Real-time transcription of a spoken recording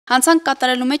Հանցանք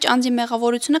կատարելու մեջ անձի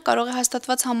մեղավորությունը կարող է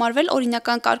հաստատված համարվել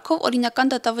օրինական կարգով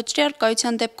օրինական դատավճռի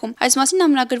առկայության դեպքում։ Այս մասին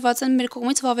ամրագրված են մեր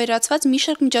կողմից վավերացված մի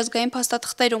շարք միջազգային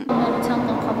փաստաթղթերում։ Անմեղության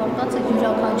կանխավարկածը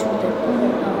յուրաքանչյուր դեպքում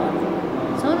ոտնահարվում է։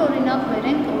 Այսօր օրինակ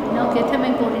վերենք, եթե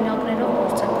մենք օրինակներով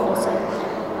փորձենք խոսել,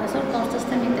 այսօր կարծես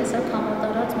թե մի տեսակ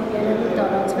համատարած մի երևույթ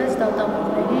տարածվեց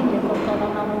դատավորներին, երբ որ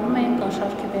կալանավորվում էին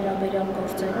կաշառքի վերաբերյալ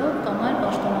գործերով կամ այլ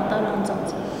պաշտոնատար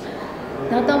անձանց։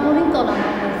 Դատավորին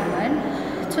կալանավորվում են,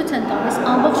 ցույց են տալիս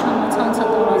ամբողջ համացանցը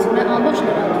տարածվում է, ամբողջ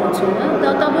լրատվությունը,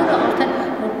 դատավորը արդեն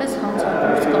որպես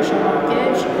հանցագործ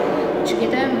կաշառակեր,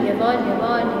 չգիտեմ, եւ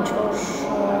այլ ինչ-որ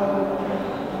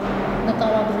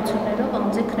նկարագրություններով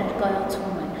անձինք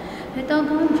ներկայացվում են։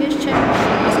 Հետագայում ես չեմ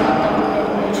հասկանում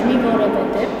մեջ մի որևէ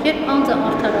դեպք, երբ անձը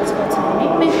արդարացված լինի,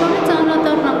 մենք բանից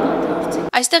անդրադառնանք այդ հարցին։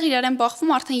 Այստեղ իրար են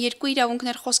բախվում արդեն երկու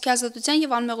իրավունքներ՝ խոսքի ազատության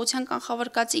եւ անմեղության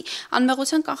կանխավարկածի։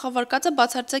 Անմեղության կանխավարկածը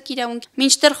բացարձակ իրավունք,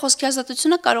 մինչդեռ խոսքի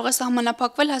ազատությունը կարող է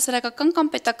սահմանափակվել հասարակական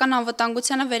կամ պետական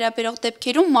անվտանգությանը վերաբերող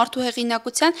դեպքերում մարդու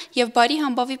հեղինակության եւ բարի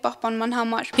համբավի պահպանման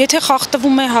համար։ Եթե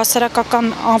խախտվում է հասարակական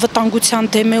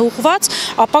անվտանգության դեմ է ուղղված,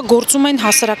 ապա գործում են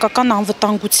հասարակական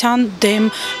անվտանգության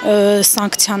դեմ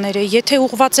սանկցիաները։ Եթե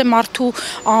ուղղված է մարդու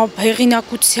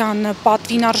հեղինակության,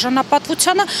 պատվին,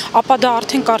 արժանապատվությանը, ապա դա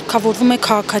արդեն կարգավորվում է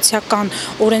քաղաքացիական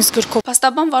օրենսգրքով։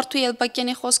 Փաստաբան Վարդուհի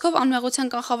Էլբակյանի խոսքով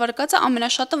անմեղության կանխավարկածը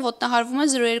ամենաշատը ոտնահարվում է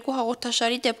 02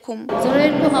 հաղորդաշարի դեպքում։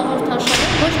 02 հաղորդաշարը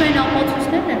ոչ միայն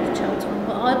ապացույցներն են փչացում,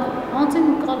 այլ անձին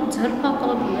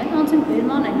ձերբակալում են, անձին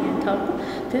բերման են ենթարկում,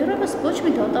 դեռևս ոչ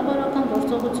մի դատավարական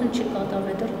գործողություն չի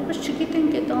կատարվել, դեռևս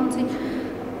չգիտենք այդ անձի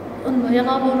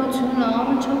մեղավորությունը,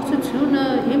 առնչակցությունը,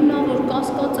 հիմնավոր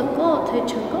կասկածը կա, թե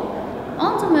չկա,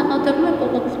 անձը մեղադրվում է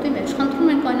կողոպուտի մեջ,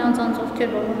 խնդրում ենք այն անձանց,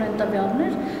 ովքեր որ ունեն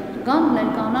տվյալներ, գան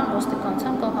ներկայանան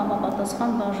ոստիկանության կամ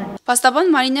համապատասխան բաժին։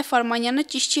 Փաստաբան Մարինե Ֆարմանյանը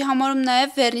ճիշտ չի համարում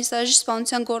նաև վերնիսաժի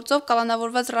սպանության գործով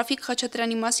կալանավորված Ռաֆիկ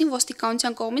Խաչատրյանի մասին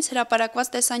ոստիկանության կողմից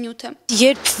հրապարակված տեսանյութը։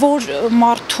 Երբ որ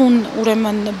մարդուն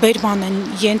ուրեմն բերման են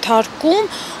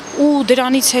ենթարկում ու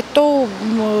դրանից հետո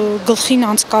գլխին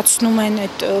անցկացնում են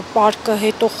այդ պարկը,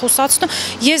 հետո խոսացնում,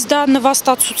 ես դա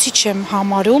նվաստացուցիչ եմ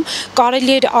համարում,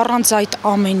 կարելի էր առանց այդ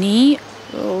ամենի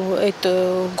այդ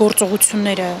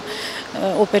գործողությունները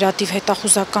օպերատիվ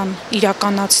հետախուզական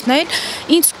իրականացնել,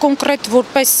 ինձ կոնկրետ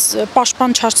որպես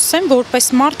պաշտպան չասեմ, որպես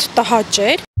մարդ տհաճ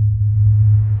էր։